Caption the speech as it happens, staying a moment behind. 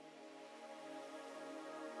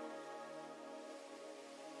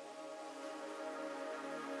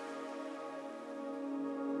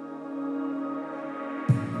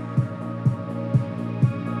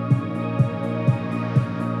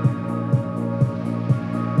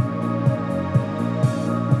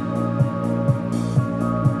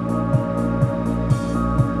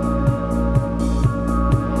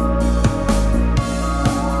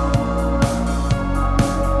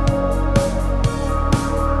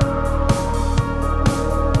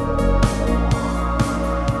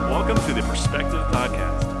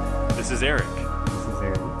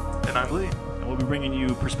bringing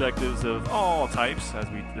you perspectives of all types as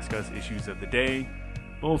we discuss issues of the day,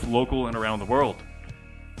 both local and around the world.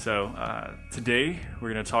 So today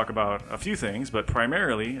we're going to talk about a few things, but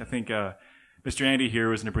primarily I think Mr. Andy here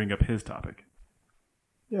was going to bring up his topic.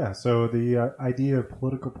 Yeah, so the idea of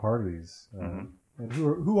political parties. And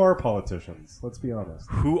who are politicians? Let's be honest.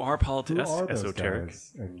 Who are politicians? Who are those Esoteric.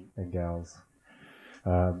 guys and gals?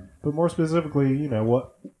 But more specifically,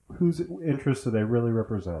 whose interests do they really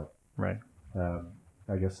represent? Right.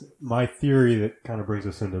 I guess my theory that kind of brings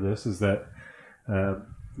us into this is that, the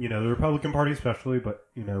Republican Party especially, but,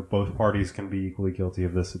 both parties can be equally guilty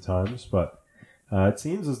of this at times. But it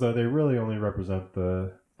seems as though they really only represent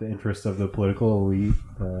the interests of the political elite,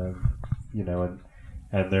 and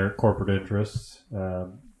their corporate interests.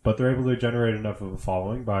 But they're able to generate enough of a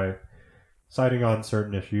following by citing on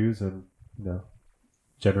certain issues and,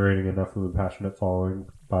 generating enough of a passionate following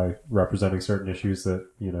by representing certain issues that,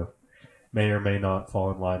 may or may not fall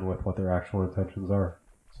in line with what their actual intentions are.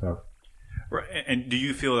 So, right. And do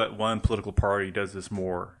you feel that one political party does this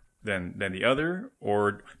more than the other?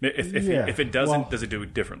 Or if it doesn't, does it do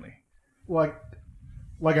it differently? Like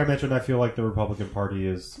I mentioned, I feel like the Republican Party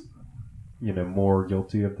is, more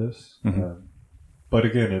guilty of this. Mm-hmm. But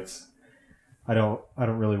again, I don't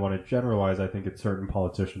really want to generalize. I think it's certain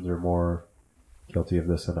politicians are more guilty of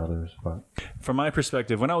this than others. But from my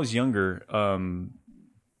perspective, when I was younger,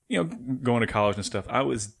 going to college and stuff, I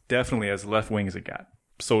was definitely as left wing as it got,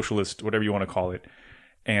 socialist, whatever you want to call it,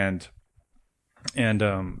 and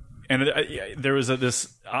there was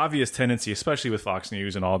this obvious tendency, especially with Fox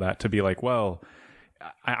News and all that, to be like, well,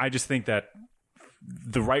 I just think that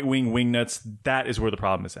the right wing nuts, that is where the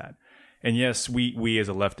problem is at. And yes, we as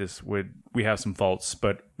a leftist we have some faults,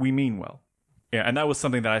 but we mean well. Yeah, and that was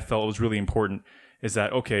something that I felt was really important. Is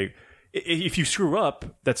that okay? If you screw up,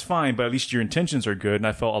 that's fine, but at least your intentions are good. And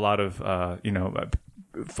I felt a lot of,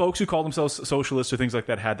 folks who call themselves socialists or things like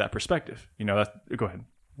that had that perspective. Go ahead.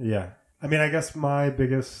 Yeah. I mean, I guess my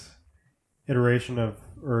biggest iteration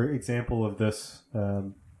or example of this,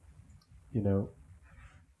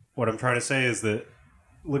 what I'm trying to say is that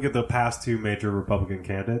look at the past two major Republican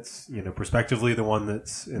candidates, prospectively the one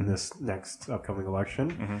that's in this next upcoming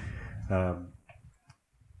election. Mm-hmm.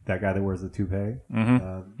 That guy that wears the toupee.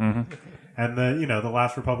 Mm-hmm. And the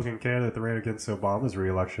last Republican candidate that ran against Obama's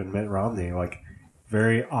reelection, Mitt Romney,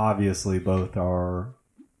 very obviously both are,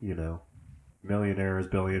 millionaires,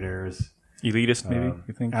 billionaires. Elitist, maybe,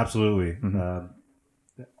 you think? Absolutely. Mm-hmm.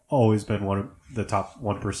 Always been one of the top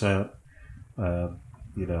 1%,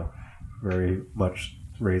 very much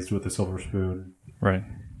raised with a silver spoon. Right.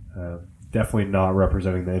 Definitely not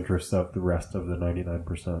representing the interests of the rest of the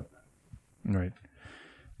 99%. Right.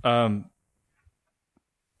 I'm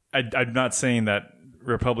not saying that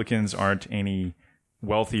Republicans aren't any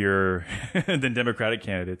wealthier than Democratic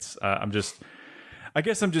candidates. I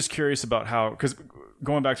guess I'm just curious about how, because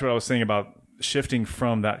going back to what I was saying about shifting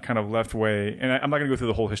from that kind of left way, and I'm not going to go through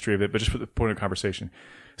the whole history of it, but just for the point of conversation.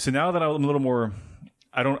 So now that I'm a little more,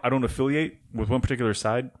 I don't affiliate with one particular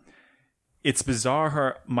side. It's bizarre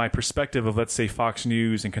how my perspective of, let's say, Fox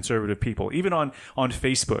News and conservative people, even on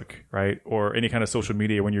Facebook, right, or any kind of social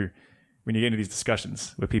media, when you get into these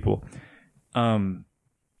discussions with people,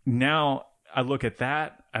 now I look at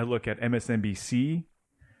that, I look at MSNBC,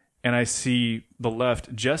 and I see the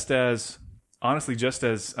left just as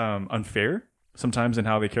unfair sometimes in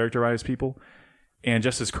how they characterize people, and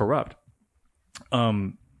just as corrupt.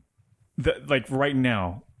 Right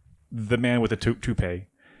now, the man with the toupee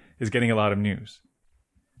is getting a lot of news,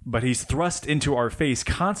 but he's thrust into our face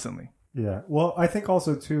constantly. Yeah. Well, I think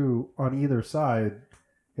also too, on either side,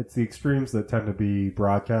 it's the extremes that tend to be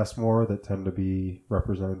broadcast more, that tend to be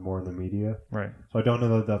represented more in the media. Right. So I don't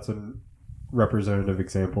know that that's a representative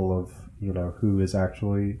example of, who is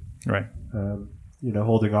actually, right.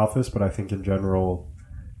 Holding office. But I think in general,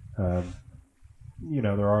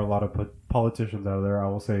 there are a lot of politicians out there. I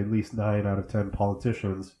will say at least 9 out of 10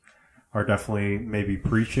 politicians are definitely maybe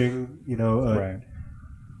preaching,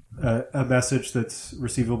 a message that's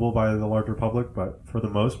receivable by the larger public, but for the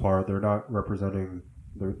most part, they're not representing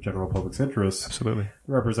the general public's interests. Absolutely.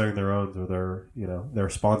 They're representing their own or their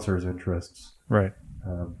sponsors' interests. Right.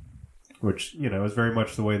 Which, is very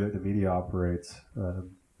much the way that the media operates.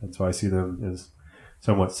 And so I see them as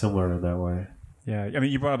somewhat similar in that way. Yeah. I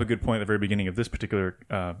mean, you brought up a good point at the very beginning of this particular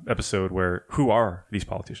episode where who are these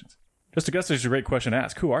politicians? Just I guess it's a great question to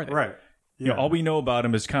ask. Who are they? Right. Yeah. All we know about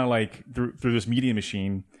them is kind of like through this media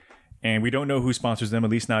machine, and we don't know who sponsors them,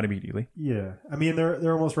 at least not immediately. Yeah. I mean,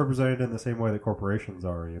 they're almost represented in the same way that corporations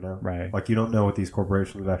are, Right. Like, you don't know what these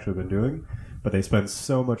corporations have actually been doing, but they spend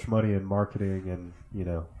so much money in marketing and,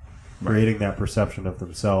 creating that perception of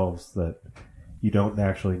themselves that you don't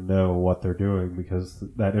actually know what they're doing because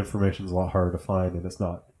that information is a lot harder to find and it's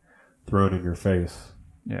not thrown in your face.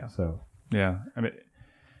 Yeah. So yeah, I mean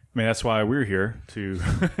that's why we're here to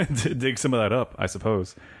to dig some of that up, I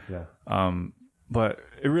suppose. Yeah. But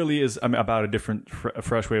it really is about a different,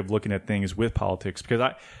 fresh way of looking at things with politics. Because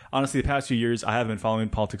I honestly, the past few years, I haven't been following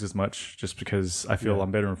politics as much, just because I feel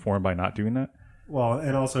I'm better informed by not doing that. Well,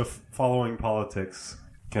 and also following politics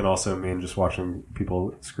can also mean just watching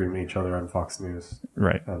people scream at each other on Fox News.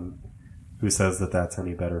 Right. Who says that that's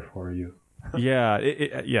any better for you? Yeah.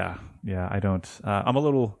 Yeah. I don't. I'm a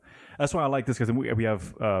little. That's why I like this, because we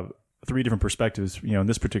have 3 different perspectives, in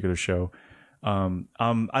this particular show. I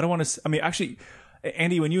don't want to. I mean, actually,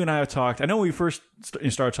 Andy, when you and I have talked, I know when we first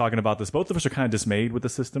started talking about this, both of us are kind of dismayed with the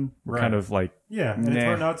system. We're kind of like, yeah, and it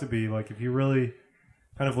turned out to be like, if you really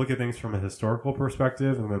kind of look at things from a historical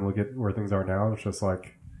perspective and then look at where things are now, it's just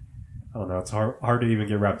like, I don't know, it's hard to even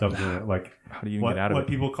get wrapped up in it. Like, how do you even get out of it? What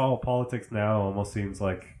people call politics now almost seems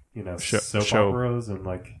like, soap operas, and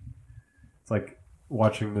like, it's like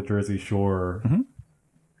watching the Jersey Shore. Mm-hmm.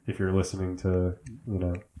 If you're listening to,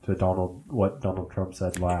 to what Donald Trump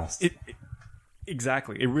said last.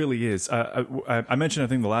 Exactly. It really is. I mentioned, I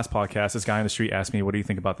think, the last podcast, this guy on the street asked me, what do you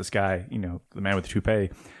think about this guy, the man with the toupee?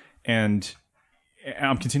 And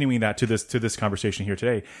I'm continuing that to this conversation here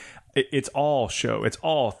today. It's all show. It's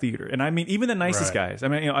all theater. And I mean, even the nicest guys. I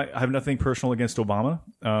mean, I have nothing personal against Obama.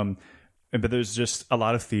 But there's just a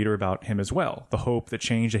lot of theater about him as well. The hope, the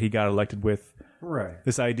change that he got elected with. Right.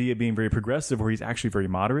 This idea of being very progressive, where he's actually very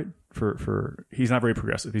moderate. He's not very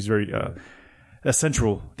progressive. He's very a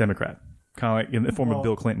central Democrat, kind of like in the form of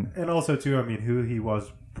Bill Clinton. And also, too, I mean, who he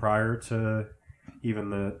was prior to even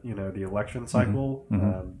the election cycle,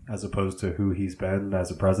 as opposed to who he's been as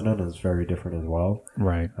a president, is very different as well.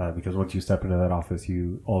 Right. Because once you step into that office,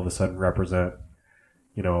 you all of a sudden represent,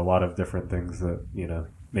 a lot of different things that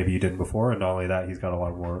maybe you didn't before, and not only that, he's got a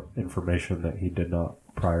lot more information that he did not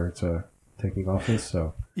prior to taking office.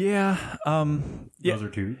 So yeah, those are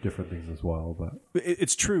 2 different things as well. But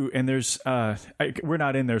it's true, and there's we're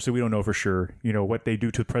not in there, so we don't know for sure. What they do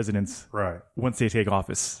to presidents once they take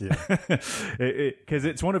office. Yeah, because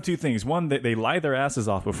it's one of 2 things: one, that they lie their asses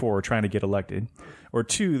off before trying to get elected, or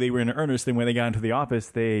 2, they were in earnest. And when they got into the office,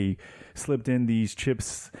 they slipped in these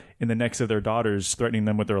chips in the necks of their daughters, threatening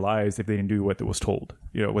them with their lives if they didn't do what was told.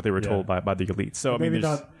 What they were told by the elites. So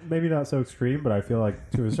maybe not so extreme, but I feel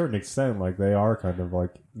like to a certain extent, like they are kind of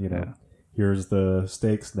like, here's the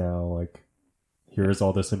stakes now. Like, here's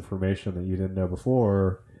all this information that you didn't know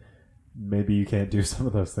before. Maybe you can't do some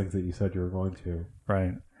of those things that you said you were going to.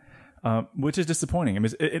 Right. Which is disappointing. I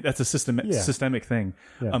mean, that's a systemic thing.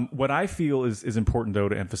 Yeah. What I feel is important, though,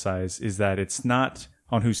 to emphasize is that it's not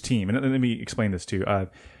on whose team. And let me explain this too.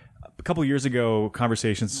 A couple of years ago,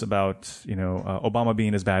 conversations about Obama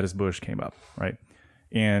being as bad as Bush came up, right?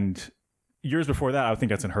 And years before that, I would think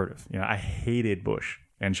that's unheard of. I hated Bush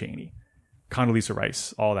and Cheney, Condoleezza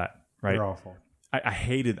Rice, all that, right? They're awful. I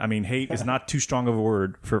hated. I mean, hate is not too strong of a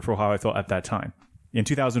word for how I felt at that time. In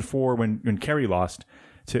 2004, when Kerry lost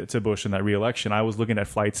to Bush in that re-election, I was looking at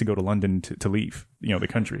flights to go to London to leave, the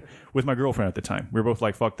country with my girlfriend at the time. We were both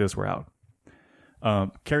like, "Fuck this, we're out."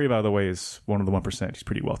 Kerry, by the way, is one of the 1%. He's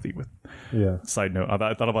pretty wealthy. Side note,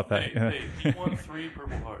 I thought about that. Hey, he won 3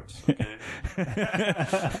 Purple Hearts. Okay.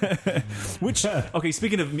 Which, okay,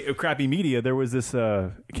 speaking of crappy media, there was this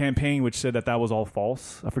campaign which said that was all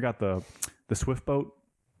false. I forgot the Swift boat.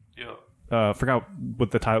 Yeah. Forgot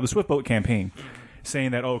what the title. The Swift boat campaign,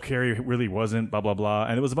 saying that Kerry really wasn't blah blah blah,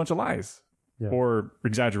 and it was a bunch of lies or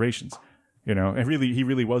exaggerations. And he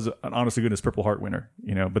really was an honest to goodness Purple Heart winner,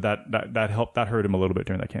 but that helped, that hurt him a little bit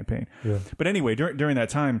during that campaign. Yeah. But anyway, during that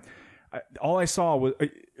time, all I saw was,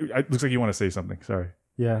 it looks like you want to say something. Sorry.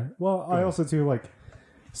 Yeah. Well, I also too, like,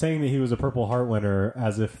 saying that he was a Purple Heart winner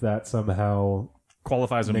as if that somehow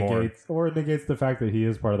qualifies him negates the fact that he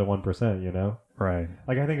is part of the 1%, Right.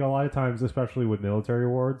 Like, I think a lot of times, especially with military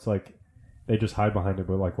awards, like, they just hide behind it,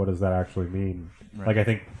 but like, what does that actually mean? Right. Like, I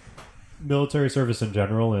think military service in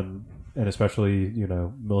general and especially,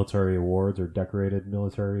 military awards or decorated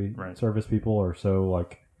military service people are so,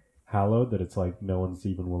 like, hallowed that it's like no one's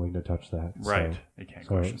even willing to touch that. Right. You can't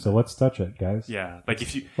question so let's touch it, guys. Yeah. Like,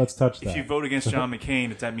 let's touch that. If you vote against John McCain,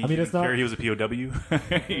 does that mean he was a POW?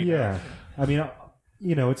 Yeah. I mean,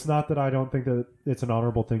 it's not that I don't think that it's an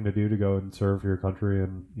honorable thing to do to go and serve your country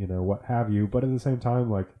and, what have you. But at the same time,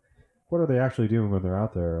 like, what are they actually doing when they're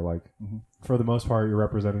out there? Like, for the most part, you're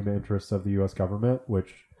representing the interests of the U.S. government,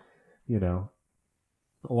 which, a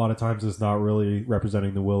lot of times is not really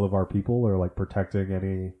representing the will of our people or like protecting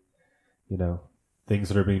any, things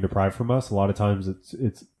that are being deprived from us. A lot of times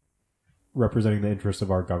it's representing the interests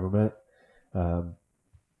of our government, and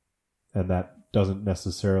that doesn't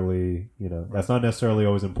necessarily, that's not necessarily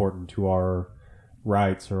always important to our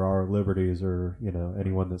rights or our liberties or,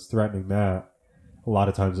 anyone that's threatening that. A lot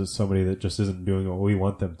of times it's somebody that just isn't doing what we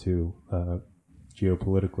want them to,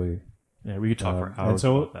 geopolitically. Yeah, we could talk for hours and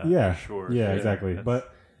so, about that. yeah, for sure. Yeah, exactly.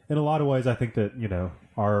 But in a lot of ways, I think that,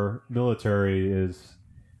 our military is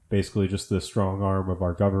basically just the strong arm of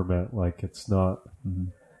our government. Like, it's not,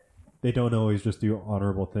 they don't always just do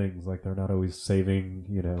honorable things. Like, they're not always saving,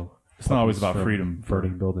 it's not always about freedom.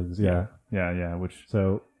 Burning buildings. Yeah.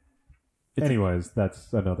 So, anyways,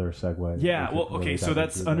 that's another segue. Yeah, well, okay, so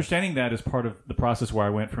that's understanding that as part of the process where I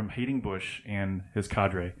went from hating Bush and his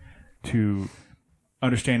cadre to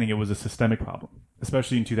understanding it was a systemic problem,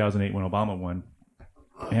 especially in 2008 when Obama won.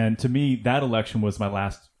 And to me, that election was my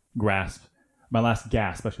last gasp,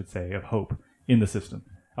 I should say, of hope in the system.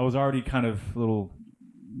 I was already kind of a little,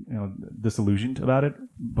 disillusioned about it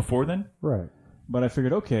before then. Right. But I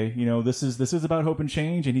figured, okay, this is about hope and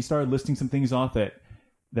change. And he started listing some things off that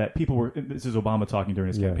people were. This is Obama talking during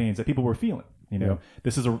his campaigns that people were feeling.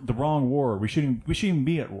 This is the wrong war. We shouldn't even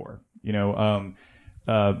be at war.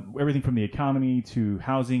 Everything from the economy to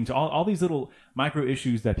housing to all these little micro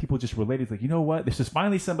issues that people just related to. Like, you know what? This is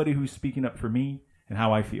finally somebody who's speaking up for me and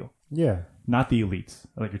how I feel. Yeah. Not the elites,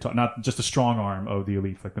 like you're talking, not just a strong arm of the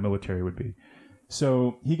elites, like the military would be.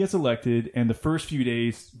 So he gets elected, and the first few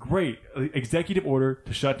days, great executive order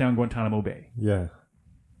to shut down Guantanamo Bay. Yeah.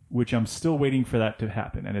 Which I'm still waiting for that to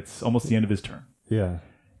happen, and it's almost the end of his term. Yeah.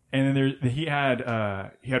 And then he had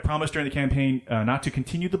promised during the campaign not to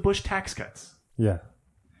continue the Bush tax cuts. Yeah.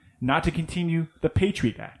 Not to continue the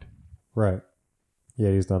Patriot Act. Right.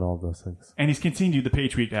 Yeah, he's done all those things. And he's continued the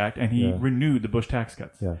Patriot Act, and he renewed the Bush tax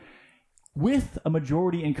cuts. Yeah. With a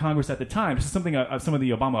majority in Congress at the time. This is something some of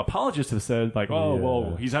the Obama apologists have said, like,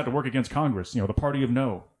 well, he's had to work against Congress, the party of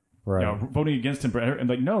no. Right. Voting against him. And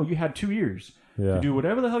like, no, you had 2 years to do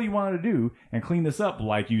whatever the hell you wanted to do and clean this up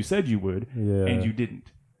like you said you would, and you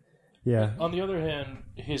didn't. Yeah. On the other hand,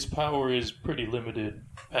 his power is pretty limited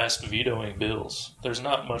past vetoing bills. There's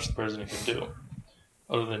not much the president can do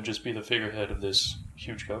other than just be the figurehead of this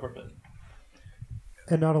huge government.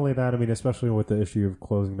 And not only that, I mean, especially with the issue of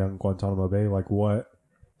closing down Guantanamo Bay, like what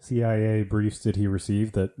CIA briefs did he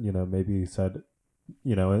receive that, maybe said,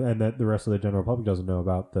 and that the rest of the general public doesn't know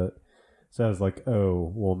about, that says like,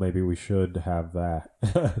 oh, well, maybe we should have that.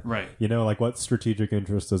 Right. Like what strategic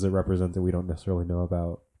interest does it represent that we don't necessarily know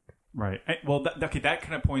about? Right. Well, that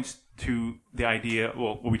kind of points to the idea,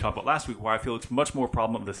 what we talked about last week, where I feel it's much more a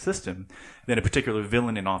problem of the system than a particular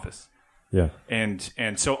villain in office. Yeah. And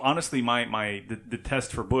so honestly, the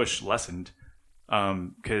test for Bush lessened,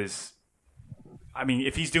 because, I mean,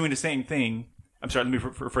 if he's doing the same thing, I'm sorry, let me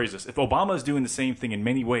rephrase this. If Obama is doing the same thing in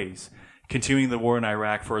many ways, continuing the war in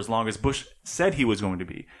Iraq for as long as Bush said he was going to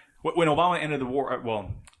be, when Obama ended the war,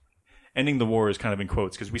 ending the war is kind of in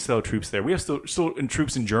quotes because we still have troops there. We have still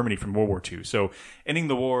troops in Germany from World War II. So ending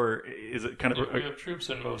the war is kind of... we have troops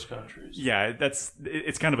in most countries. Yeah,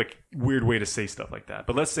 it's kind of a weird way to say stuff like that.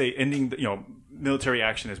 But let's say ending the, military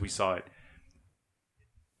action as we saw it.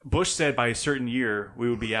 Bush said by a certain year we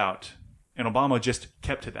would be out, and Obama just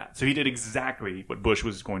kept to that. So he did exactly what Bush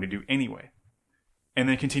was going to do anyway, and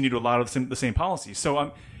then continued a lot of the same policies.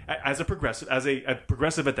 So as a progressive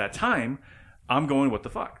at that time, I'm going, what the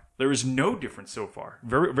fuck? There is no difference so far.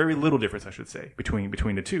 Very, very little difference, I should say, between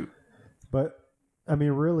the two. But I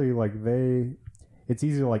mean, really, like it's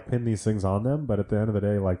easy to like pin these things on them. But at the end of the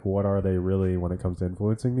day, like, what are they really when it comes to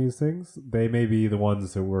influencing these things? They may be the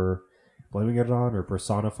ones that we're blaming it on or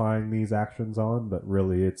personifying these actions on, but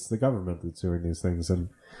really, it's the government that's doing these things, and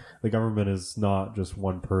the government is not just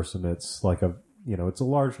one person. It's like it's a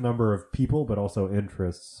large number of people, but also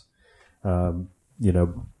interests.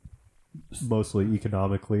 Mostly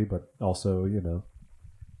economically, but also,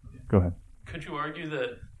 Go ahead. Could you argue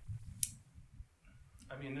that,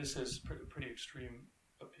 I mean, this is pretty extreme,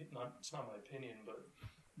 it's not my opinion, but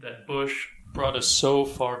that Bush brought us so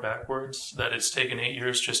far backwards that it's taken 8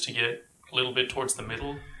 years just to get a little bit towards the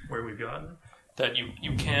middle where we've gotten, that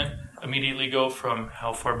you can't immediately go from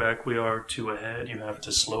how far back we are to ahead. You have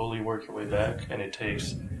to slowly work your way back, and it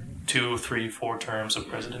takes 2, 3, 4 terms of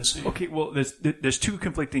presidency. Okay, well, there's two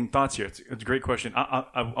conflicting thoughts here. It's a great question.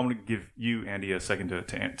 I'm going to give you, Andy, a second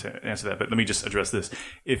to answer that, but let me just address this.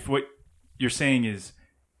 If what you're saying is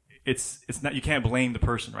it's not, you can't blame the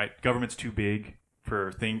person, right? Government's too big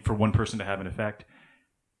for one person to have an effect.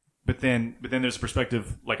 But then there's a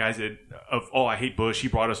perspective, like I said, of, I hate Bush. He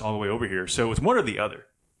brought us all the way over here. So it's one or the other.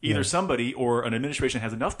 Either somebody or an administration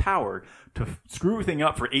has enough power to screw everything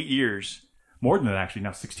up for 8 years, more than that actually,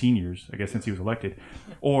 now 16 years, I guess, since he was elected,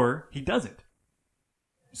 or he doesn't.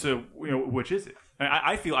 So, which is it?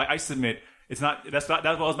 I submit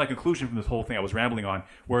that was my conclusion from this whole thing I was rambling on,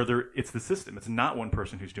 where it's the system. It's not one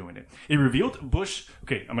person who's doing it. It revealed Bush.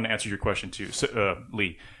 Okay, I'm going to answer your question too,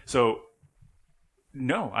 Lee. So,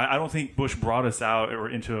 no, I don't think Bush brought us out or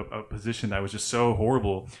into a position that was just so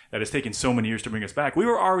horrible that it's taken so many years to bring us back. We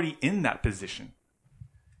were already in that position.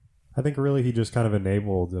 I think really he just kind of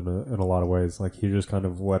enabled in a lot of ways. Like he just kind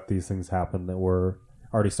of let these things happen that were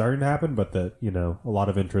already starting to happen, but that, a lot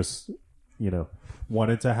of interests,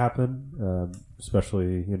 wanted to happen,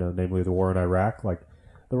 especially, namely the war in Iraq. Like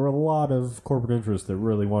there were a lot of corporate interests that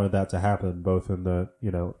really wanted that to happen, both in the,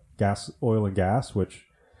 oil and gas, which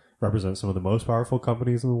represent some of the most powerful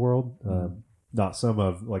companies in the world. Not some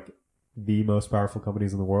of like the most powerful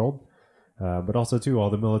companies in the world, but also too all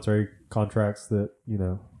the military contracts that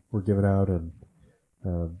were given out, and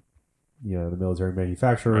the military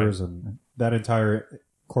manufacturers, and that entire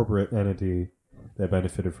corporate entity that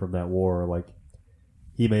benefited from that war. Like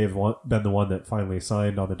he may have been the one that finally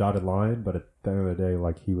signed on the dotted line, but at the end of the day,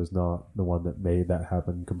 like he was not the one that made that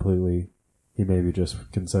happen completely. He maybe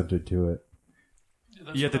just consented to it.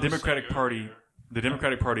 Yeah, the Democratic Party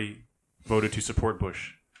voted to support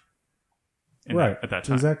Bush. At that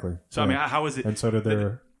time. Exactly. So, yeah. how is it? And so did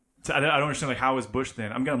their... So I don't understand, like, how is Bush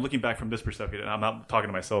then? I'm looking back from this perspective, and I'm not talking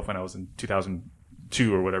to myself when I was in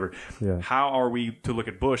 2002 or whatever. Yeah. How are we to look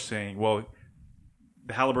at Bush saying, well,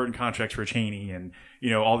 the Halliburton contracts for Cheney and,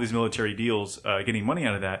 all these military deals, getting money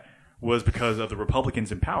out of that was because of the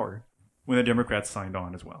Republicans in power when the Democrats signed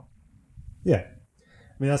on as well? Yeah.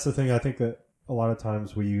 I mean, that's the thing. I think that a lot of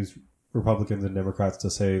times we use Republicans and Democrats to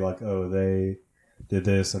say, like, oh, they did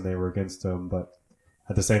this and they were against them. But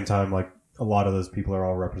at the same time, like, a lot of those people are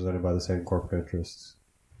all represented by the same corporate interests.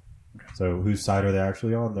 So whose side are they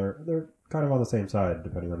actually on? They're kind of on the same side,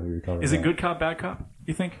 depending on who you're talking about. Is it good cop, bad cop,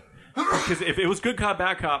 you think? Because if it was good cop,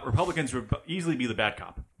 bad cop, Republicans would easily be the bad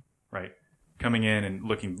cop, right? Coming in and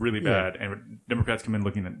looking really bad, and Democrats come in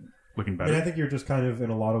looking better. And I think you're just kind of, in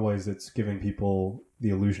a lot of ways, it's giving people the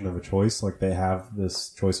illusion of a choice. Like they have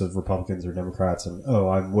this choice of Republicans or Democrats, and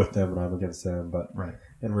I'm with them and I'm against them. But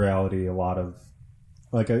in reality, a lot of,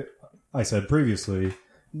 like I said previously,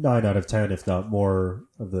 9 out of 10, if not more,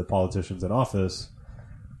 of the politicians in office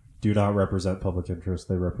do not represent public interest.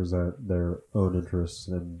 They represent their own interests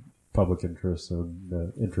and public interests and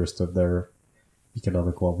the interest of their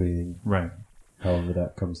economic well-being. Right. However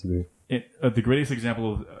that comes to be. The greatest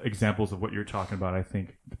examples of what you're talking about, I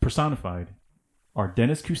think, personified, are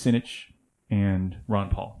Dennis Kucinich and Ron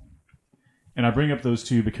Paul. And I bring up those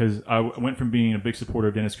two because I went from being a big supporter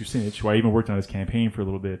of Dennis Kucinich, who I even worked on his campaign for a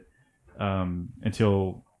little bit,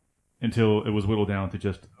 until it was whittled down to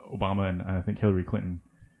just Obama and I think Hillary Clinton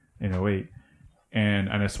in 2008. And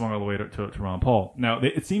I swung all the way to Ron Paul. Now,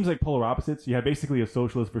 it seems like polar opposites. You have basically a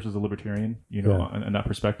socialist versus a libertarian, in that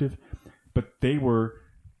perspective. But they were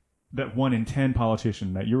that 1 in 10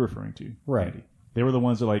 politician that you're referring to, right? Andy. They were the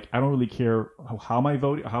ones that are like, I don't really care how my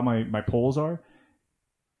vote, how my polls are.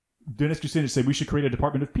 Dennis Kucinich said we should create a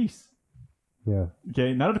Department of Peace. Yeah.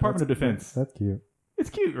 Okay, not a Department of Defense. That's cute. It's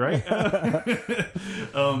cute, right?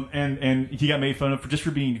 And he got made fun of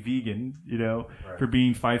for being vegan, for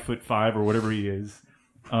being 5'5" or whatever he is.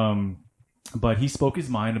 But he spoke his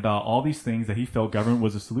mind about all these things that he felt government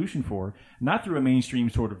was a solution for, not through a mainstream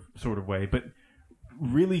sort of way, but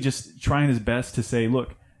really just trying his best to say,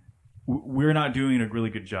 look, we're not doing a really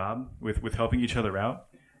good job with helping each other out.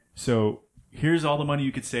 So here's all the money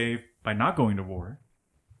you could save by not going to war.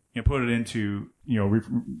 Put it into,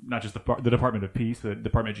 not just the Department of Peace, the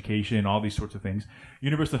Department of Education, all these sorts of things.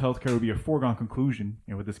 Universal health care would be a foregone conclusion,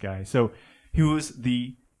 with this guy. So he was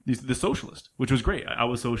the socialist, which was great. I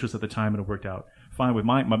was socialist at the time, and it worked out fine with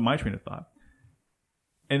my train of thought.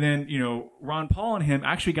 And then, Ron Paul and him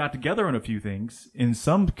actually got together on a few things in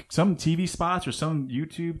some TV spots or some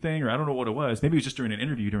YouTube thing, or I don't know what it was. Maybe it was just during an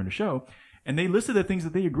interview during the show. And they listed the things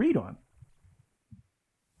that they agreed on.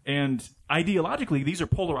 And ideologically, these are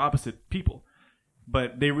polar opposite people.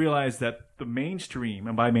 But they realized that the mainstream,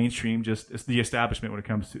 and by mainstream, just the establishment when it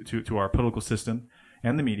comes to our political system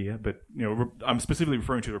and the media, but I'm specifically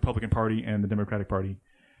referring to the Republican Party and the Democratic Party,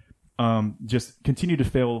 just continue to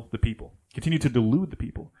fail the people, continue to delude the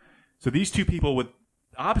people. So these two people with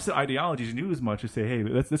opposite ideologies knew as much as say, hey,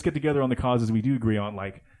 let's get together on the causes we do agree on,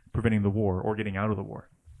 like preventing the war or getting out of the war.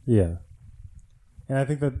 Yeah. And I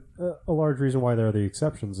think that a large reason why there are the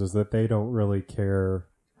exceptions is that they don't really care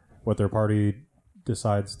what their party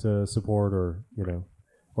decides to support, or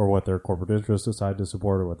or what their corporate interests decide to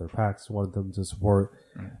support or what their PACs want them to support.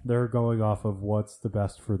 They're going off of what's the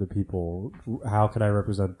best for the people. How can I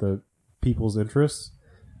represent the people's interests?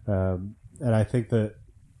 And I think that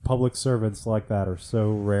public servants like that are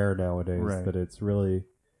so rare nowadays that it's really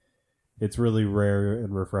rare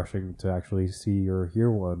and refreshing to actually see or hear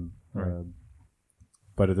one.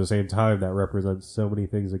 But at the same time, that represents so many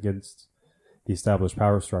things against the established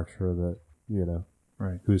power structure that,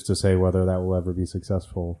 who's to say whether that will ever be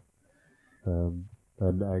successful?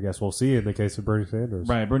 And I guess we'll see in the case of Bernie Sanders.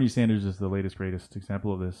 Right. Bernie Sanders is the greatest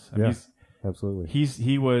example of this. I mean, absolutely.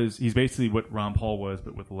 He's basically what Ron Paul was,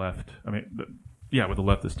 but with the left. I mean, with the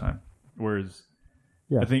left this time. Whereas,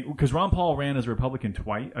 I think because Ron Paul ran as a Republican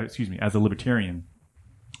as a Libertarian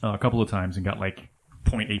a couple of times and got like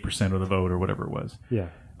 0.8% of the vote or whatever it was. Yeah.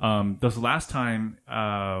 This last time,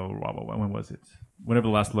 when was it? Whenever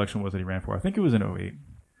the last election was that he ran for, I think it was in 2008.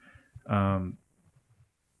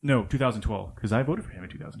 No, 2012, because I voted for him in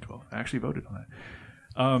 2012. I actually voted on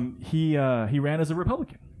that. He ran as a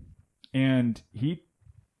Republican, and he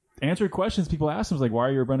answered questions people asked him, like, why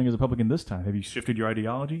are you running as a Republican this time? Have you shifted your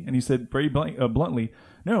ideology? And he said very bluntly,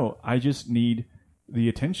 no, I just need the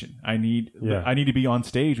attention. I need to be on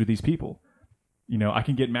stage with these people. I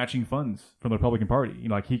can get matching funds from the Republican Party.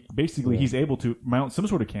 He's able to mount some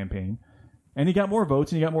sort of campaign, and he got more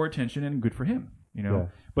votes and he got more attention, and good for him.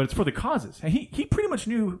 But it's for the causes. And he pretty much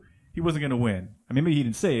knew he wasn't going to win. I mean, maybe he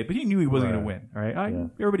didn't say it, but he knew he wasn't going to win. All right,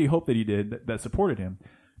 everybody hoped that he did, that supported him,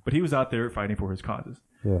 but he was out there fighting for his causes.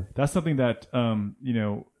 Yeah, that's something that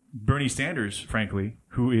Bernie Sanders, frankly,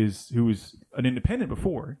 who is an independent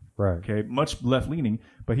before, okay, much left leaning,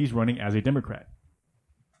 but he's running as a Democrat.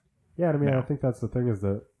 Yeah, I mean, I think that's the thing is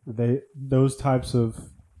that those types of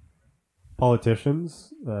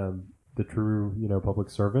politicians, the true, public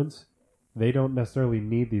servants, they don't necessarily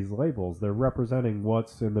need these labels. They're representing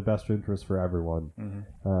what's in the best interest for everyone.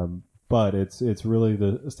 Mm-hmm. But it's really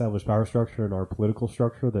the established power structure and our political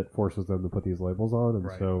structure that forces them to put these labels on. And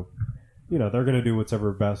so, they're going to do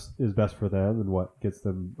whatever is best for them and what gets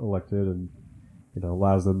them elected and,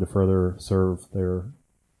 allows them to further serve their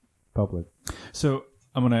public. So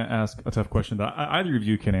I'm going to ask a tough question that either of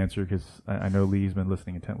you can answer because I know Lee's been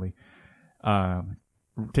listening intently.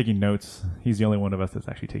 Taking notes. He's the only one of us that's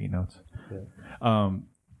actually taking notes. Yeah.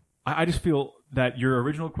 I just feel that your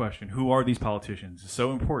original question, who are these politicians, is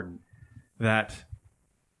so important that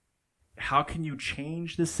how can you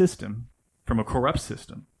change the system from a corrupt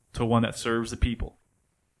system to one that serves the people?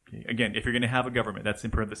 Okay. Again, if you're going to have a government, that's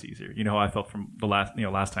in parentheses here. You know how I felt from the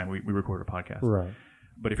last time we recorded a podcast. Right.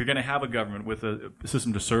 But if you're going to have a government with a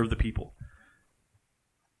system to serve the people,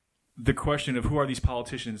 the question of who are these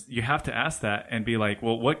politicians, you have to ask that and be like,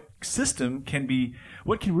 well, what system can be,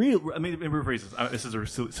 what can really, I mean, let me rephrase this. This is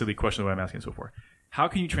a silly question that I'm asking so far. How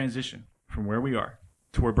can you transition from where we are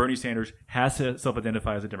to where Bernie Sanders has to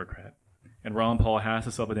self-identify as a Democrat and Ron Paul has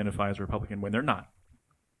to self-identify as a Republican when they're not?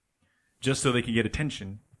 Just so they can get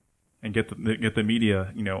attention and get the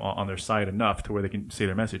media, on their side enough to where they can say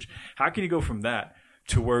their message. How can you go from that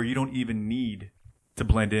to where you don't even need to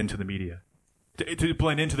blend into the media? To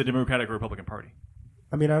blend into the Democratic or Republican Party?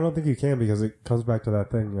 I mean, I don't think you can because it comes back to that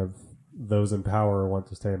thing of those in power want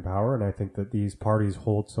to stay in power. And I think that these parties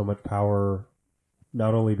hold so much power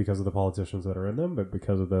not only because of the politicians that are in them, but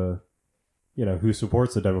because of the, who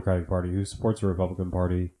supports the Democratic Party, who supports the Republican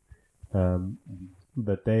Party,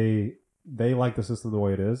 that they like the system the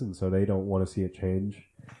way it is. And so they don't want to see it change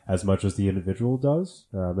as much as the individual does.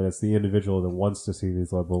 And it's the individual that wants to see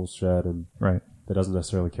these labels shed and that doesn't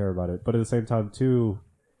necessarily care about it. But at the same time, too,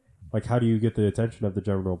 like, how do you get the attention of the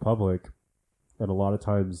general public? And a lot of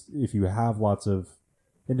times, if you have lots of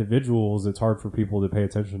individuals, it's hard for people to pay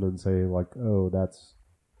attention and say, like, oh, that's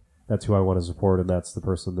who I want to support, and that's the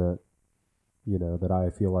person that, that I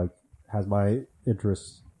feel like has my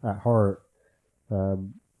interests at heart.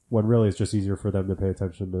 When really it's just easier for them to pay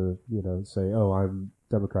attention to, say, oh, I'm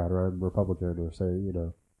Democrat or I'm Republican, or say,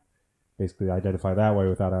 basically identify that way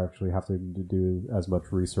without actually having to do as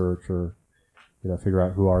much research or, figure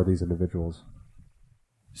out who are these individuals.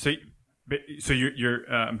 So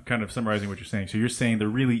you're I'm kind of summarizing what you're saying. So you're saying there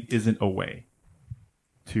really isn't a way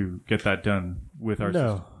to get that done with our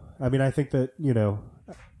system? No. I mean, I think that,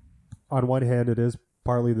 on one hand, it is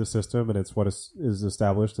partly the system and it's what is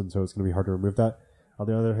established, and so it's going to be hard to remove that. On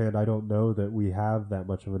the other hand, I don't know that we have that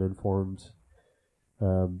much of an informed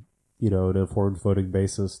an informed voting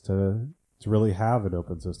basis to really have an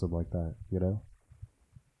open system like that,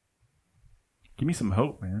 Give me some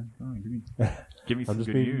hope, man. Oh, give me some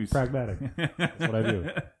good news. Pragmatic. That's what I do.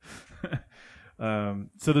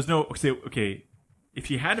 So there's no, okay, if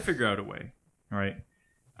you had to figure out a way, all right,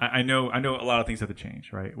 I know a lot of things have to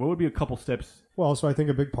change, right? What would be a couple steps? Well, so I think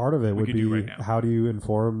a big part of it would could be do right now. how do you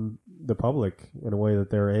inform the public in a way that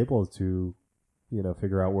they're able to,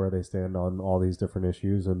 figure out where they stand on all these different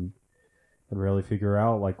issues and really figure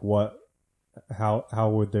out like how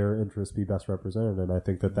would their interests be best represented. And I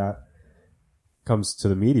think that comes to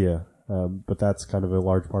the media. But that's kind of a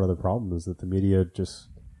large part of the problem is that the media just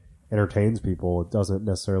entertains people. It doesn't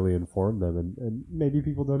necessarily inform them. And maybe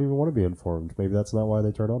people don't even want to be informed. Maybe that's not why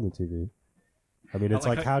they turn on the TV. I mean, it's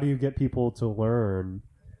like how do you get people to learn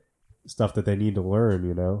stuff that they need to learn,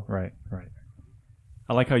 Right.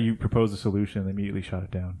 I like how you proposed a solution and immediately shot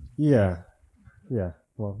it down. Yeah.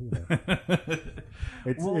 Well,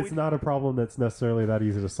 it's not a problem that's necessarily that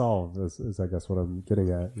easy to solve, is I guess what I'm getting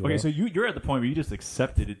at. Okay, so you're at the point where you just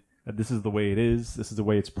accepted it, that this is the way it is. This is the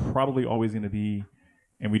way it's probably always going to be,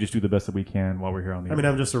 and we just do the best that we can while we're here on the. I mean,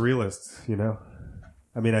 I'm just a realist,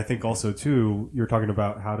 I mean, I think also too, you're talking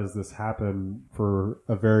about how does this happen for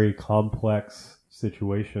a very complex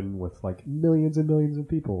situation with like millions and millions of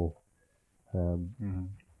people.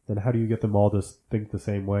 Then how do you get them all to think the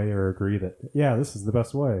same way or agree that, yeah, this is the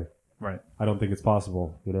best way? Right. I don't think it's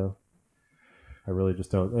possible, I really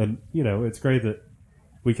just don't. And, it's great that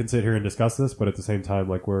we can sit here and discuss this, but at the same time,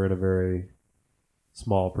 like we're in a very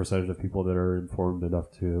small percentage of people that are informed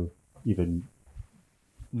enough to even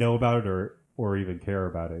know about it or even care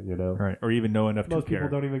about it, Right. Or even know enough Most to care.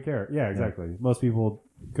 people don't even care. Yeah, exactly. Yeah. Most people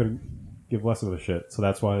couldn't give less of a shit. So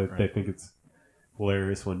that's why they think it's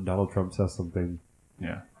hilarious when Donald Trump says something.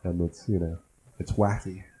 Yeah. And it's, it's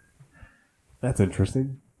wacky. That's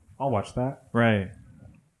interesting. I'll watch that. Right.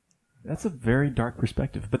 That's a very dark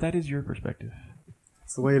perspective, but that is your perspective.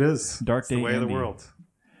 It's the way it is. Dark day. It's the way of the world.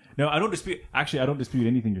 No, I don't dispute. Actually, I don't dispute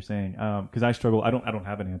anything you're saying. Because I struggle. I don't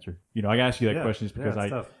have an answer. I ask you that question just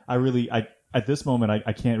because I really at this moment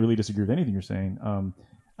I can't really disagree with anything you're saying.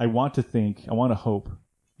 I want to hope,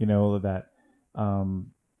 that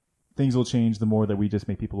things will change the more that we just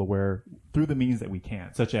make people aware through the means that we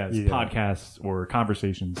can, such as podcasts or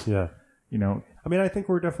conversations. Yeah. I mean, I think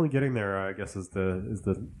we're definitely getting there. I guess is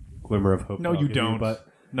the glimmer of hope. No, you don't.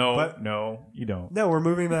 No, you don't. No, we're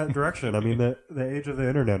moving that direction. I mean, the age of the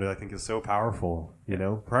internet, I think, is so powerful.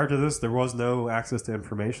 Prior to this, there was no access to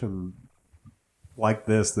information like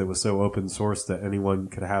this that was so open source that anyone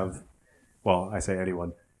could have. Well, I say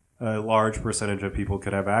anyone. A large percentage of people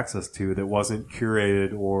could have access to that wasn't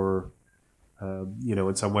curated or,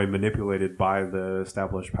 in some way manipulated by the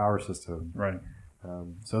established power system. Right.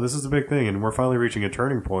 So this is a big thing, and we're finally reaching a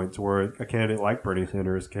turning point to where a candidate like Bernie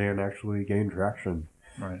Sanders can actually gain traction.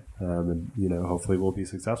 Right. And, hopefully we'll be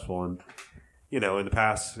successful. And, in the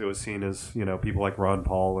past, it was seen as, people like Ron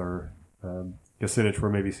Paul or Kucinich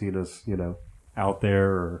were maybe seen as, out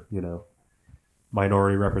there or,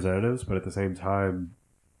 minority representatives. But at the same time,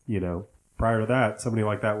 prior to that, somebody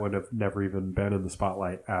like that would have never even been in the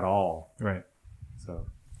spotlight at all. Right. So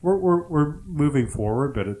we're moving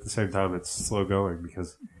forward, but at the same time, it's slow going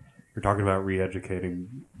because you're talking about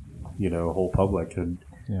re-educating, a whole public. And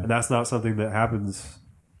that's not something that happens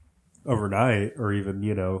overnight or even,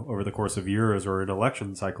 over the course of years or an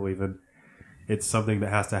election cycle even. It's something that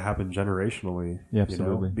has to happen generationally. Yeah,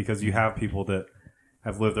 absolutely. Because you have people that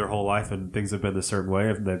have lived their whole life and things have been a certain way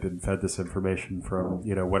and they've been fed this information from,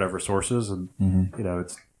 whatever sources. And,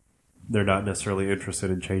 they're not necessarily interested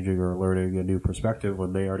in changing or learning a new perspective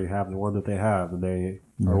when they already have the one that they have and they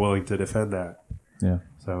are willing to defend that. Yeah.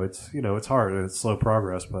 So it's, it's hard and it's slow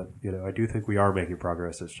progress, but, I do think we are making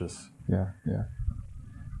progress. It's just. Yeah.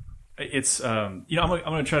 It's, I'm going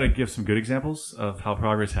to try to give some good examples of how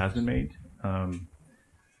progress has been made.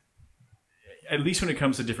 At least when it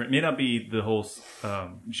comes to different, it may not be the whole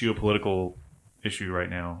geopolitical issue right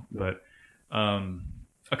now, but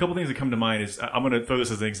a couple things that come to mind is I'm going to throw this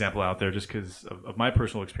as an example out there just because of my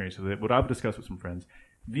personal experience with it. What I've discussed with some friends,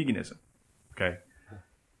 veganism. Okay.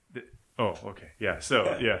 Okay. Yeah.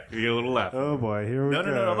 So, you get a little laugh. Oh, boy. Here we go.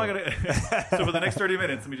 No. I'm not going to. So, for the next 30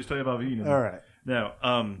 minutes, let me just tell you about veganism. All right. Now,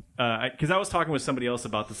 because I was talking with somebody else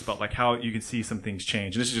about this, about like how you can see some things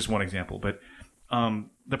change. And this is just one example, but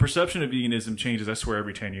the perception of veganism changes, I swear,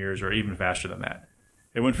 every 10 years or even faster than that.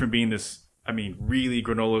 It went from being this, really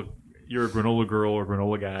you're a granola girl or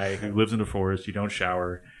granola guy who lives in the forest, you don't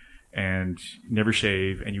shower, and never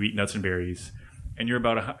shave, and you eat nuts and berries, and you're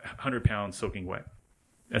about 100 pounds soaking wet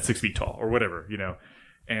at 6 feet tall or whatever,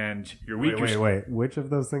 and you're weak. Wait. Which of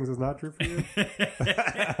those things is not true for you?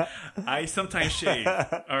 I sometimes shave.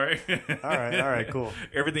 All right. All right. Cool.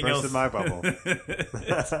 Everything Burst else in my bubble.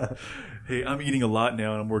 Hey, I'm eating a lot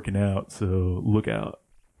now and I'm working out, so look out.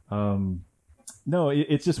 No,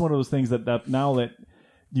 it's just one of those things that now that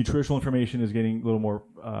nutritional information is getting a little more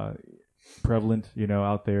prevalent,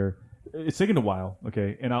 out there. It's taken a while,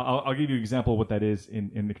 okay, and I'll give you an example of what that is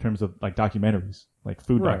in terms of like documentaries, like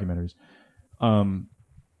food documentaries,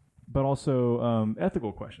 but also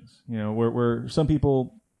ethical questions. Where some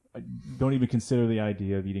people don't even consider the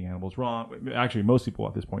idea of eating animals wrong. Actually, most people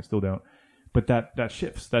at this point still don't. But that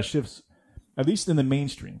shifts. That shifts, at least in the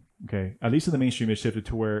mainstream. Okay, at least in the mainstream, it shifted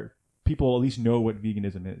to where people at least know what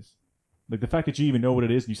veganism is. Like the fact that you even know what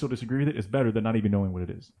it is and you still disagree with it is better than not even knowing what it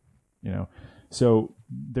is. So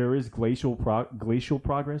there is glacial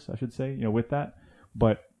progress, I should say, with that.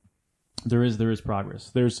 But there is progress.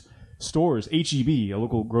 There's stores. H-E-B, a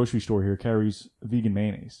local grocery store here, carries vegan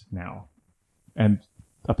mayonnaise now, and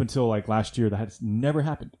up until like last year, that has never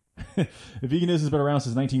happened. Veganism has been around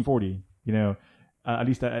since 1940. At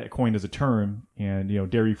least that coined as a term, and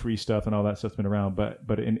dairy-free stuff and all that stuff's been around.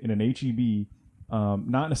 But in an H-E-B,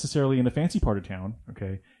 not necessarily in the fancy part of town,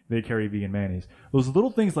 okay, they carry vegan mayonnaise. Those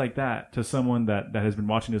little things like that, to someone that has been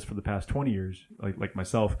watching this for the past 20 years, like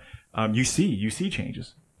myself, you see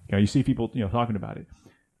changes. You see people talking about it.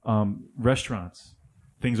 Restaurants,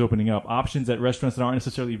 things opening up, options at restaurants that aren't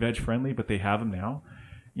necessarily veg friendly, but they have them now.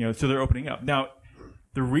 So they're opening up now.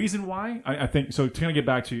 The reason why, I think, so to kind of get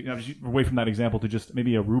back to, away from that example to just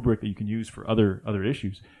maybe a rubric that you can use for other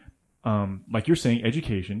issues, like you're saying,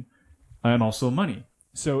 education, and also money.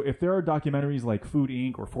 So if there are documentaries like Food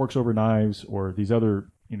Inc. or Forks Over Knives or these other,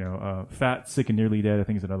 Fat, Sick, and Nearly Dead, I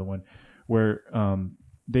think is another one, where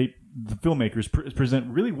the filmmakers present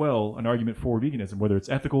really well an argument for veganism, whether it's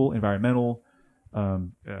ethical, environmental,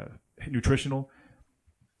 nutritional.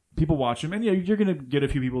 People watch them, and you're going to get a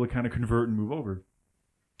few people to kind of convert and move over.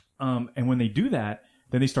 And when they do that,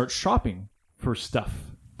 then they start shopping for stuff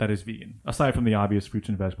that is vegan, aside from the obvious fruits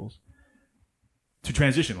and vegetables, to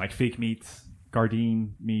transition, like fake meats,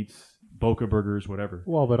 Gardein meats, Boca burgers, whatever.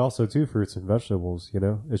 Well, but also too, fruits and vegetables,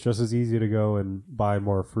 It's just as easy to go and buy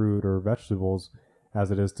more fruit or vegetables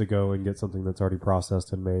as it is to go and get something that's already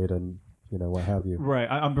processed and made and, what have you. Right.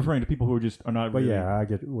 I'm referring to people who are not But really, yeah, I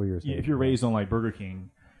get what you're saying. If you're raised on like Burger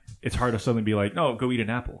King, it's hard to suddenly be like, no, go eat an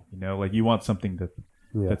apple. Like you want something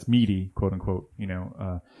that's meaty, quote unquote.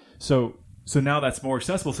 So now that's more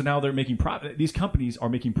accessible. So now they're making profit. These companies are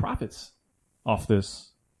making profits off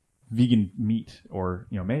this vegan meat or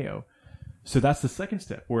mayo. So that's the second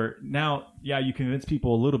step. Where now, you convince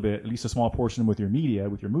people a little bit, at least a small portion, with your media,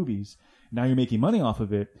 with your movies. Now you're making money off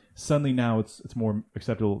of it. Suddenly now it's more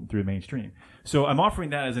acceptable through the mainstream. So I'm offering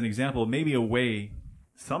that as an example, maybe a way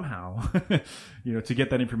somehow, to get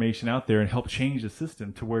that information out there and help change the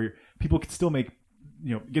system to where people can still make,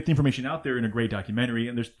 get the information out there in a great documentary.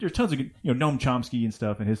 And there's tons of, Noam Chomsky and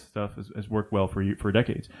stuff, and his stuff has worked well for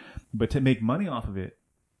decades. But to make money off of it,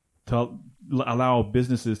 to allow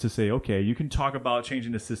businesses to say, okay, you can talk about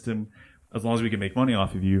changing the system as long as we can make money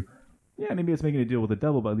off of you. Yeah, maybe it's making a deal with the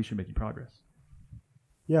devil, but at least you're making progress.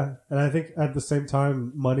 Yeah, and I think at the same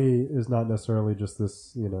time, money is not necessarily just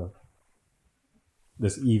this,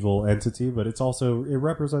 this evil entity, but it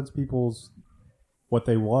represents what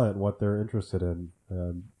they want, what they're interested in,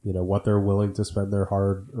 what they're willing to spend their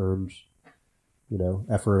hard-earned,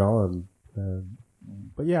 effort on.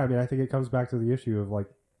 But yeah, I think it comes back to the issue of like,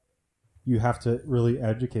 you have to really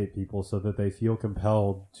educate people so that they feel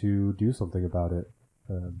compelled to do something about it.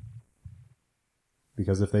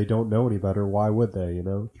 Because if they don't know any better, why would they,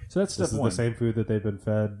 So that's step this is one. the same food that they've been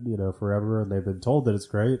fed, forever, and they've been told that it's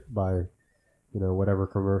great by, whatever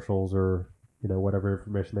commercials or, whatever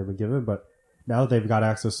information they've been given. But now that they've got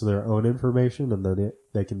access to their own information and then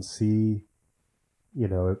they can see,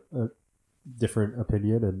 a different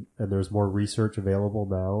opinion and there's more research available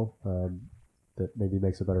now that maybe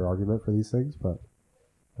makes a better argument for these things. But,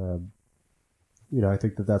 I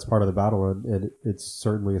think that's part of the battle, and it's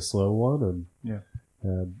certainly a slow one,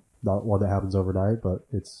 and not one that happens overnight, but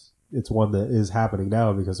it's one that is happening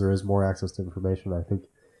now because there is more access to information. I think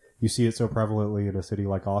you see it so prevalently in a city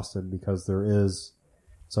like Austin because there is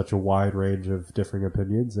such a wide range of differing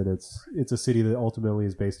opinions, and it's a city that ultimately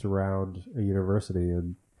is based around a university,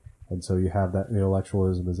 and so you have that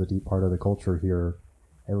intellectualism as a deep part of the culture here,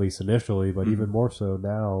 at least initially, but even more so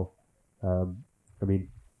now.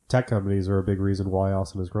 Tech companies are a big reason why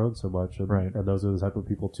Austin has grown so much, and those are the type of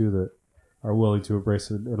people too that are willing to embrace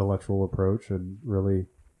an intellectual approach and really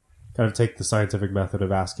kind of take the scientific method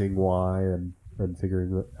of asking why and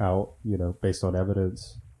figuring it out, based on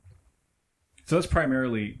evidence. So that's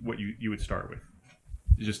primarily what you would start with,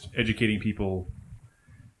 just educating people.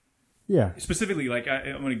 Yeah. Specifically, like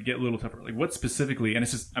I'm going to get a little tougher. Like, what specifically? And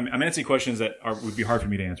it's just I'm answering questions that would be hard for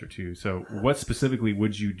me to answer too. So, what specifically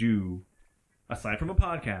would you do aside from a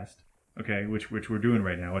podcast okay, which we're doing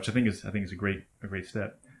right now, which I think is a great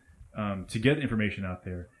step to get information out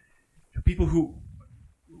there to people who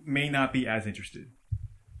may not be as interested.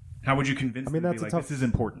 How would you convince them to be like, this is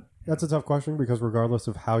important? That's a tough question because regardless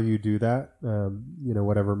of how you do that,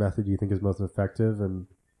 whatever method you think is most effective, and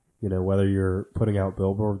whether you're putting out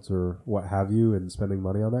billboards or what have you and spending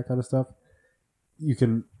money on that kind of stuff, you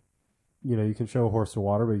can show a horse to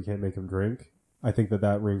water, but you can't make him drink. I think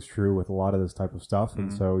that rings true with a lot of this type of stuff.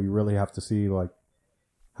 And so you really have to see, like,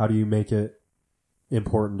 how do you make it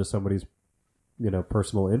important to somebody's,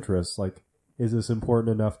 personal interests? Like, is this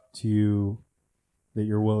important enough to you that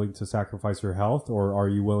you're willing to sacrifice your health, or are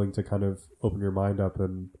you willing to kind of open your mind up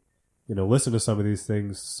and, listen to some of these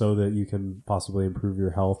things so that you can possibly improve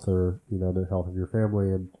your health or, the health of your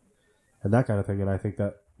family and that kind of thing. And I think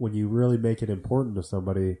that when you really make it important to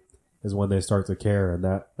somebody is when they start to care, and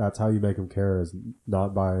that's how you make them care, is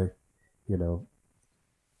not by,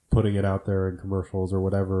 putting it out there in commercials or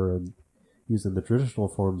whatever and using the traditional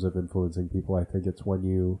forms of influencing people. I think it's when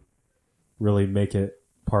you really make it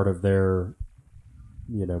part of their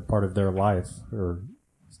life, or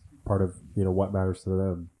part of, what matters to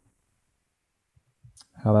them.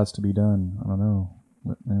 How that's to be done, I don't know.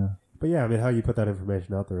 But yeah, I mean, how you put that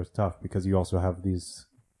information out there is tough because you also have these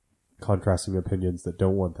contrasting opinions that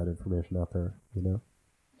don't want that information out there,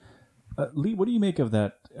 Lee, what do you make of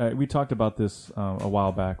that? We talked about this a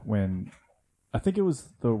while back when I think it was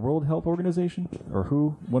the World Health Organization or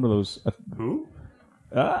WHO, one of those. Who?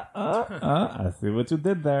 I see what you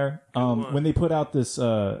did there. When they put out this,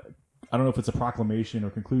 I don't know if it's a proclamation or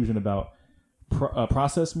conclusion about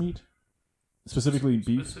processed meat, specifically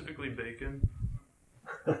beef. Specifically bacon.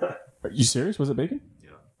 Are you serious? Was it bacon?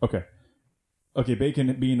 Yeah. Okay,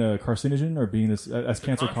 bacon being a carcinogen or being as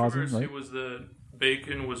cancer causing, right? It was that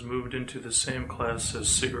bacon was moved into the same class as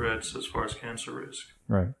cigarettes as far as cancer risk.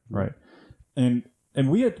 Right. And when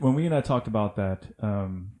we and I talked about that,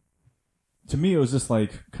 to me it was just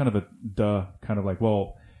like kind of a duh, kind of like,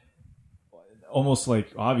 well, almost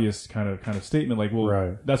like obvious kind of statement, like, well,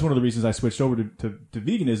 right. That's one of the reasons I switched over to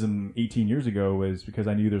veganism 18 years ago, was because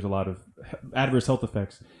I knew there's a lot of adverse health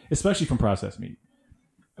effects, especially from processed meat.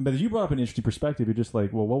 But as you brought up an interesting perspective, you're just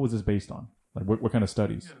like, well, what was this based on? Like, what kind of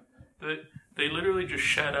studies? Yeah. They literally just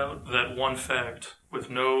shat out that one fact with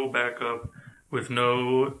no backup, with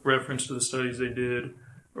no reference to the studies they did,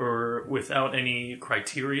 or without any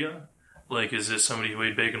criteria. Like, is this somebody who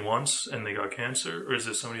ate bacon once and they got cancer? Or is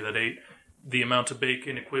this somebody that ate the amount of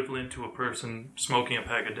bacon equivalent to a person smoking a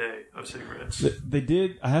pack a day of cigarettes? They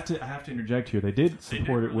did. I have to interject here. They did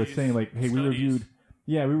support it with saying, like, hey, we reviewed.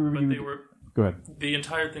 Yeah, we reviewed. Go ahead. The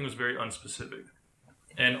entire thing was very unspecific.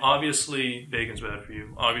 And obviously, bacon's bad for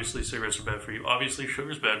you. Obviously, cigarettes are bad for you. Obviously,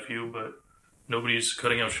 sugar's bad for you, but nobody's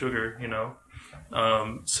cutting out sugar,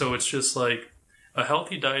 So it's just like, a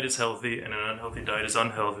healthy diet is healthy and an unhealthy diet is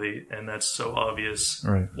unhealthy, and that's so obvious.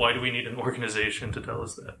 Right. Why do we need an organization to tell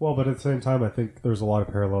us that? Well, but at the same time, I think there's a lot of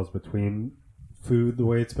parallels between food, the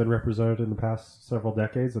way it's been represented in the past several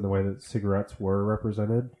decades, and the way that cigarettes were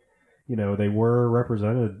represented. They were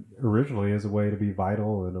represented originally as a way to be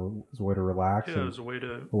vital and as a way to relax. Yeah, as a way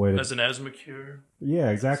to as an asthma cure. Yeah,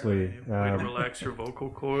 exactly. A way to relax your vocal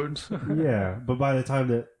cords. Yeah, but by the time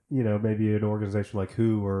that, maybe an organization like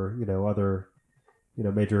WHO or, other,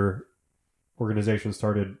 major organizations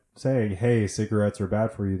started saying, hey, cigarettes are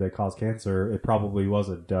bad for you, they cause cancer, it probably was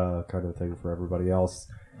a duh kind of thing for everybody else,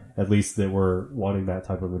 at least that were wanting that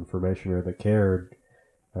type of information or that cared.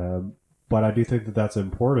 But I do think that that's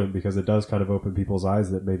important because it does kind of open people's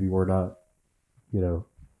eyes that maybe we're not,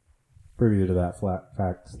 privy to that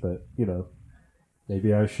fact that,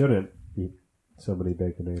 maybe I shouldn't eat so many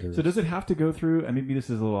baconators. So does it have to go through, and maybe this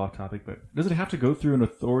is a little off topic, but does it have to go through an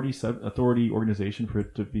authority organization for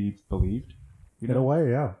it to be believed? In a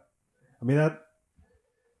way, yeah. I mean,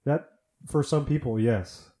 that for some people,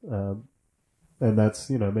 yes. And that's,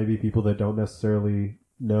 maybe people that don't necessarily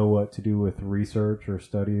know what to do with research or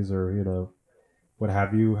studies or, what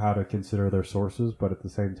have you, how to consider their sources. But at the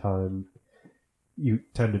same time, you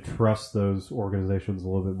tend to trust those organizations a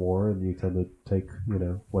little bit more, and you tend to take,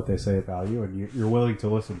 what they say at value, and you're willing to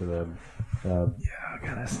listen to them.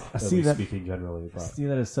 I see that. Speaking generally, but. I see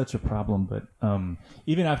that as such a problem. But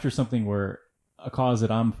even after something where a cause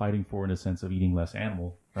that I'm fighting for, in a sense of eating less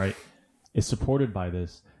animal, right, is supported by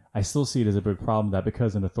this, I still see it as a big problem that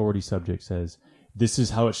because an authority subject says, this is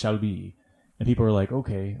how it shall be, and people are like,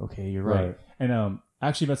 okay, you're right. And I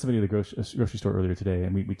actually met somebody at the grocery store earlier today,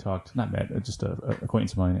 and we talked, not met, just an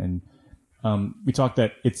acquaintance of mine, and we talked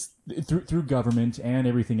that it's through government and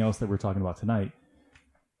everything else that we're talking about tonight,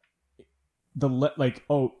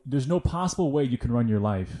 there's no possible way you can run your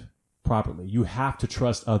life properly. You have to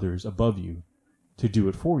trust others above you to do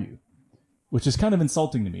it for you, which is kind of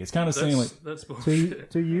insulting to me. It's kind of saying like that's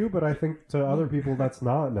bullshit. to you, but I think to other people that's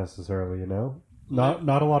not necessarily,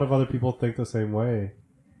 Not a lot of other people think the same way.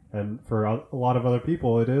 And for a lot of other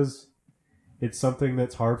people it's something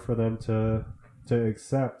that's hard for them to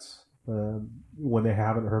accept when they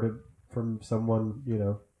haven't heard it from someone,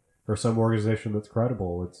 or some organization that's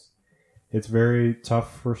credible. It's very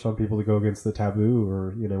tough for some people to go against the taboo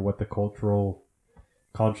or, what the cultural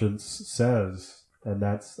conscience says. And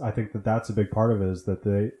I think that's a big part of it, is that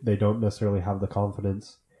they don't necessarily have the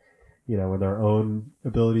confidence, in their own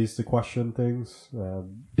abilities to question things.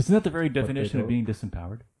 Isn't that the very definition of being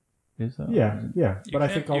disempowered? Yeah. But I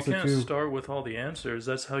think you also can't too, start with all the answers.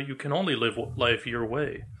 That's how you can only live life your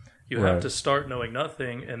way. You Right. have to start knowing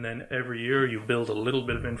nothing, and then every year you build a little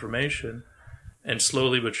bit of information, and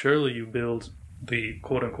slowly but surely you build the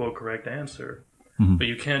quote-unquote correct answer. Mhm. But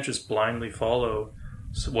you can't just blindly follow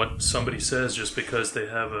what somebody says just because they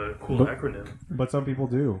have a cool But- acronym. but some people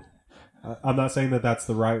do. I'm not saying that that's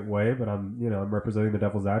the right way, but I'm representing the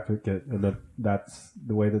devil's advocate, and that's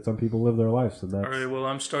the way that some people live their lives, and that's All right, well,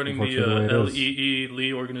 I'm starting the unfortunately the way it is. LEE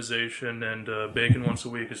Lee organization, and bacon once a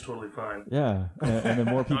week is totally fine. Yeah, and the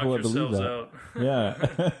more Knock people that believe yourselves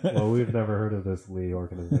that, out. yeah. Well, we've never heard of this Lee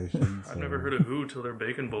organization. I've never heard of who till they're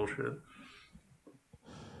bacon bullshit.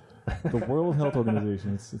 The World Health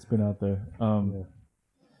Organization. It's been out there.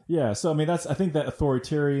 Yeah. So I mean, I think that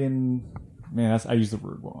authoritarian. Man, I use the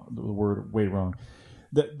word way wrong.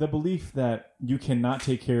 The belief that you cannot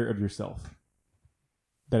take care of yourself,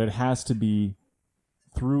 that it has to be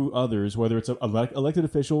through others, whether it's an elected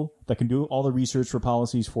official that can do all the research for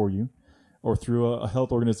policies for you, or through a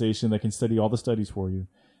health organization that can study all the studies for you,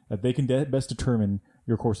 that they can best determine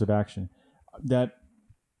your course of action. That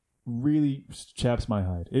really chaps my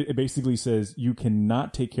hide. It basically says you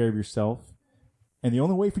cannot take care of yourself, and the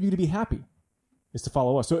only way for you to be happy is to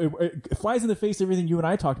follow us. So it flies in the face of everything you and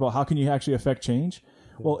I talked about. How can you actually affect change?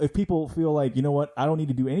 Well, if people feel like, you know what, I don't need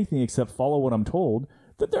to do anything except follow what I'm told,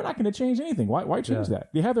 that they're not going to change anything. Why change that?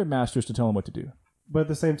 They have their masters to tell them what to do. But at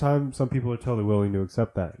the same time, some people are totally willing to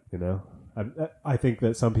accept that. I think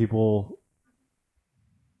that some people,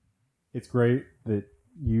 it's great that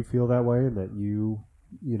you feel that way and that you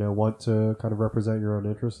want to kind of represent your own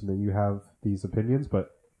interests and that you have these opinions,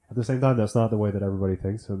 but at the same time, that's not the way that everybody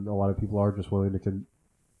thinks, and a lot of people are just willing to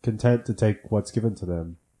content to take what's given to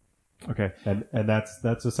them. Okay. And that's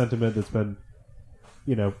a sentiment that's been,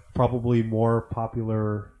 probably more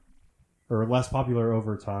popular or less popular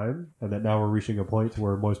over time, and that now we're reaching a point to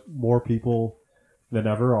where more people than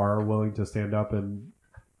ever are willing to stand up and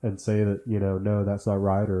say that, no, that's not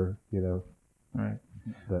right, or, All right.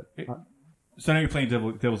 that. So now you're playing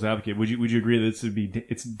devil's advocate. Would you agree that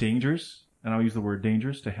it's dangerous? And I'll use the word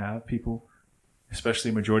dangerous to have people, especially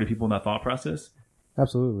a majority of people in that thought process.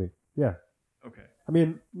 Absolutely. Yeah. Okay. I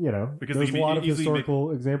mean, Because there's a lot of easily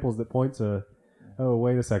historical examples that point to, oh,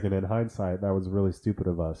 wait a second, in hindsight, that was really stupid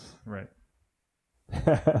of us. Right.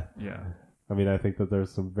 I Yeah. mean, I think that there's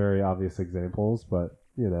some very obvious examples, but,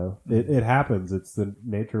 it happens. It's the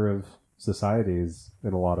nature of societies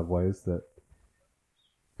in a lot of ways that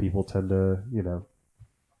people tend to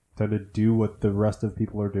do what the rest of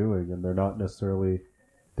people are doing, and they don't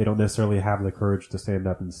necessarily have the courage to stand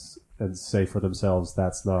up and say for themselves,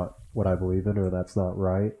 that's not what I believe in, or that's not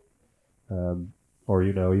right. Or,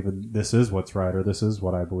 even this is what's right, or this is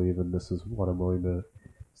what I believe in, this is what I'm willing to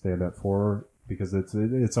stand up for, because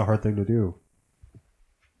it's a hard thing to do.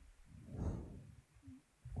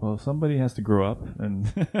 Well, somebody has to grow up,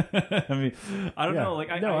 and I mean, I don't know. Like,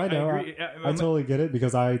 I know. I agree. I totally get it,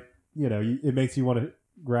 because it makes you want to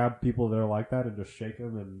grab people that are like that and just shake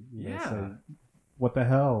them and say, what the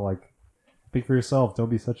hell? Like, think for yourself. Don't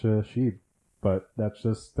be such a sheep. But that's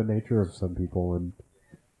just the nature of some people, and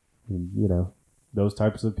those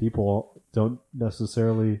types of people don't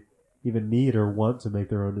necessarily even need or want to make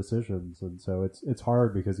their own decisions, and so it's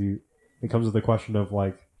hard, because it comes to the question of,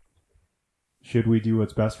 like, should we do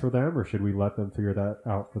what's best for them, or should we let them figure that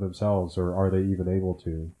out for themselves, or are they even able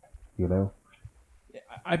to?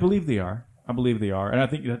 I believe they are. And I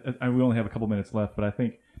think we only have a couple minutes left, but I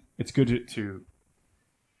think it's good to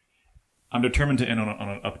I'm determined to end on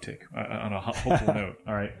an uptick, on a hopeful note.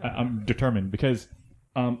 All right. I'm determined because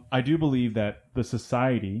I do believe that the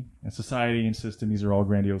society and system, these are all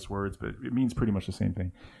grandiose words, but it means pretty much the same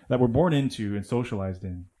thing, that we're born into and socialized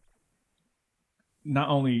in, not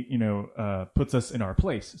only, puts us in our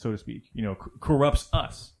place, so to speak, corrupts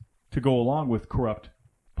us to go along with corrupt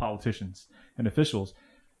politicians and officials,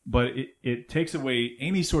 but it takes away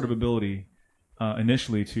any sort of ability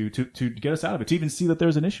initially to get us out of it, to even see that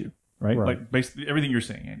there's an issue. right? Right. Like basically everything you're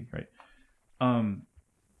saying, Andy, right?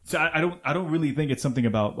 So I don't really think it's something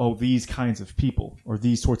about these kinds of people or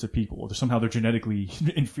these sorts of people or somehow they're genetically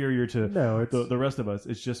inferior to the rest of us.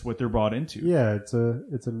 It's just what they're brought into. Yeah, it's a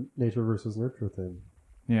nature versus nurture thing.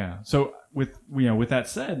 Yeah. So with that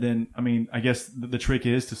said, then I mean, I guess the trick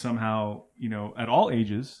is to somehow, at all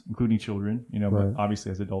ages, including children, Right. but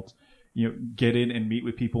obviously as adults, get in and meet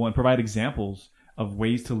with people and provide examples of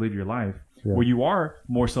ways to live your life where you are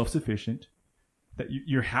more self-sufficient, that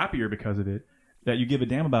you're happier because of it, that you give a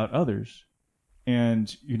damn about others,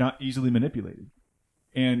 and you're not easily manipulated.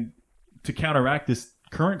 And to counteract this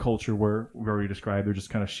current culture where we already described they're just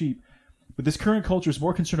kind of sheep, but this current culture is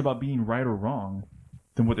more concerned about being right or wrong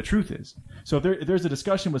than what the truth is. So if there's a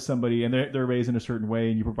discussion with somebody and they're raised in a certain way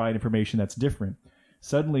and you provide information that's different,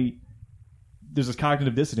 suddenly there's this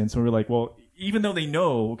cognitive dissonance where we're like, well, even though they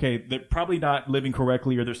know, okay, they're probably not living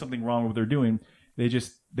correctly or there's something wrong with what they're doing, they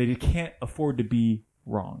can't afford to be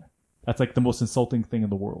wrong. That's like the most insulting thing in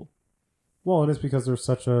the world. Well, and it's because there's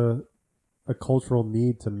such a cultural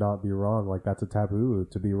need to not be wrong. Like that's a taboo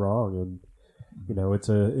to be wrong, and it's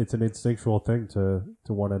an instinctual thing to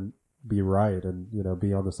want to be right and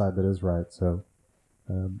be on the side that is right. So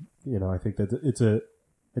I think that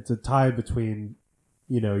it's a tie between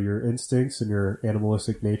your instincts and your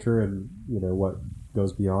animalistic nature and what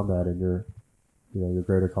goes beyond that and your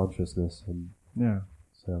greater consciousness. And Yeah.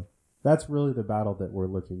 so that's really the battle that we're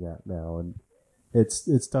looking at now, and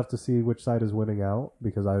it's tough to see which side is winning out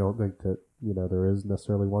because I don't think that there is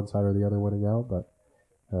necessarily one side or the other winning out, but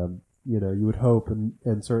you would hope,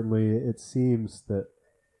 and certainly it seems that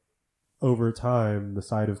over time the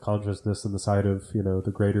side of consciousness and the side of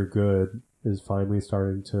the greater good is finally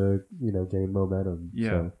starting to gain momentum.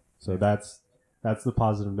 Yeah. So that's the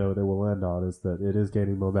positive note that we'll end on, is that it is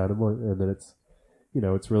gaining momentum, and that it's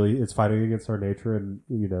it's fighting against our nature and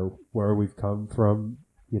where we've come from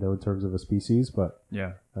in terms of a species, but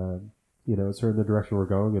Yeah. it's certainly the direction we're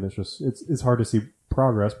going, and it's hard to see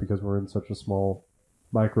progress because we're in such a small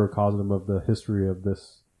microcosm of the history of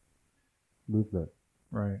this movement.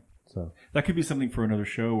 Right. So That could be something for another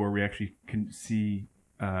show where we actually can see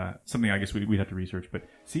something. I guess we'd have to research, but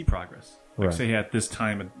see progress. Like Right. say at this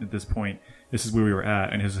time, at this point, this is where we were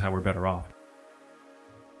at, and this is how we're better off.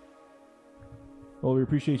 Well, we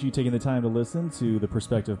appreciate you taking the time to listen to the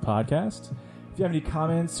Perspective Podcast. If you have any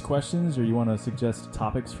comments, questions, or you want to suggest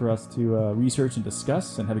topics for us to research and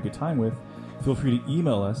discuss and have a good time with, feel free to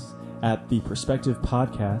email us at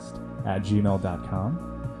theperspectivepodcast@gmail.com.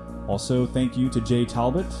 Also, thank you to Jay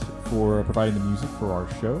Talbot for providing the music for our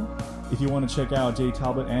show. If you want to check out Jay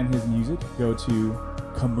Talbot and his music, go to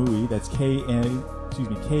Kamui, that's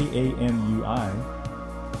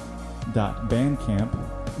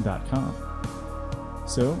KAMUI.bandcamp.com.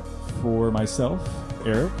 So, for myself,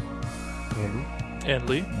 Eric, Andy. And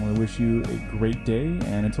Lee. I want to wish you a great day,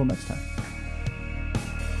 and until next time.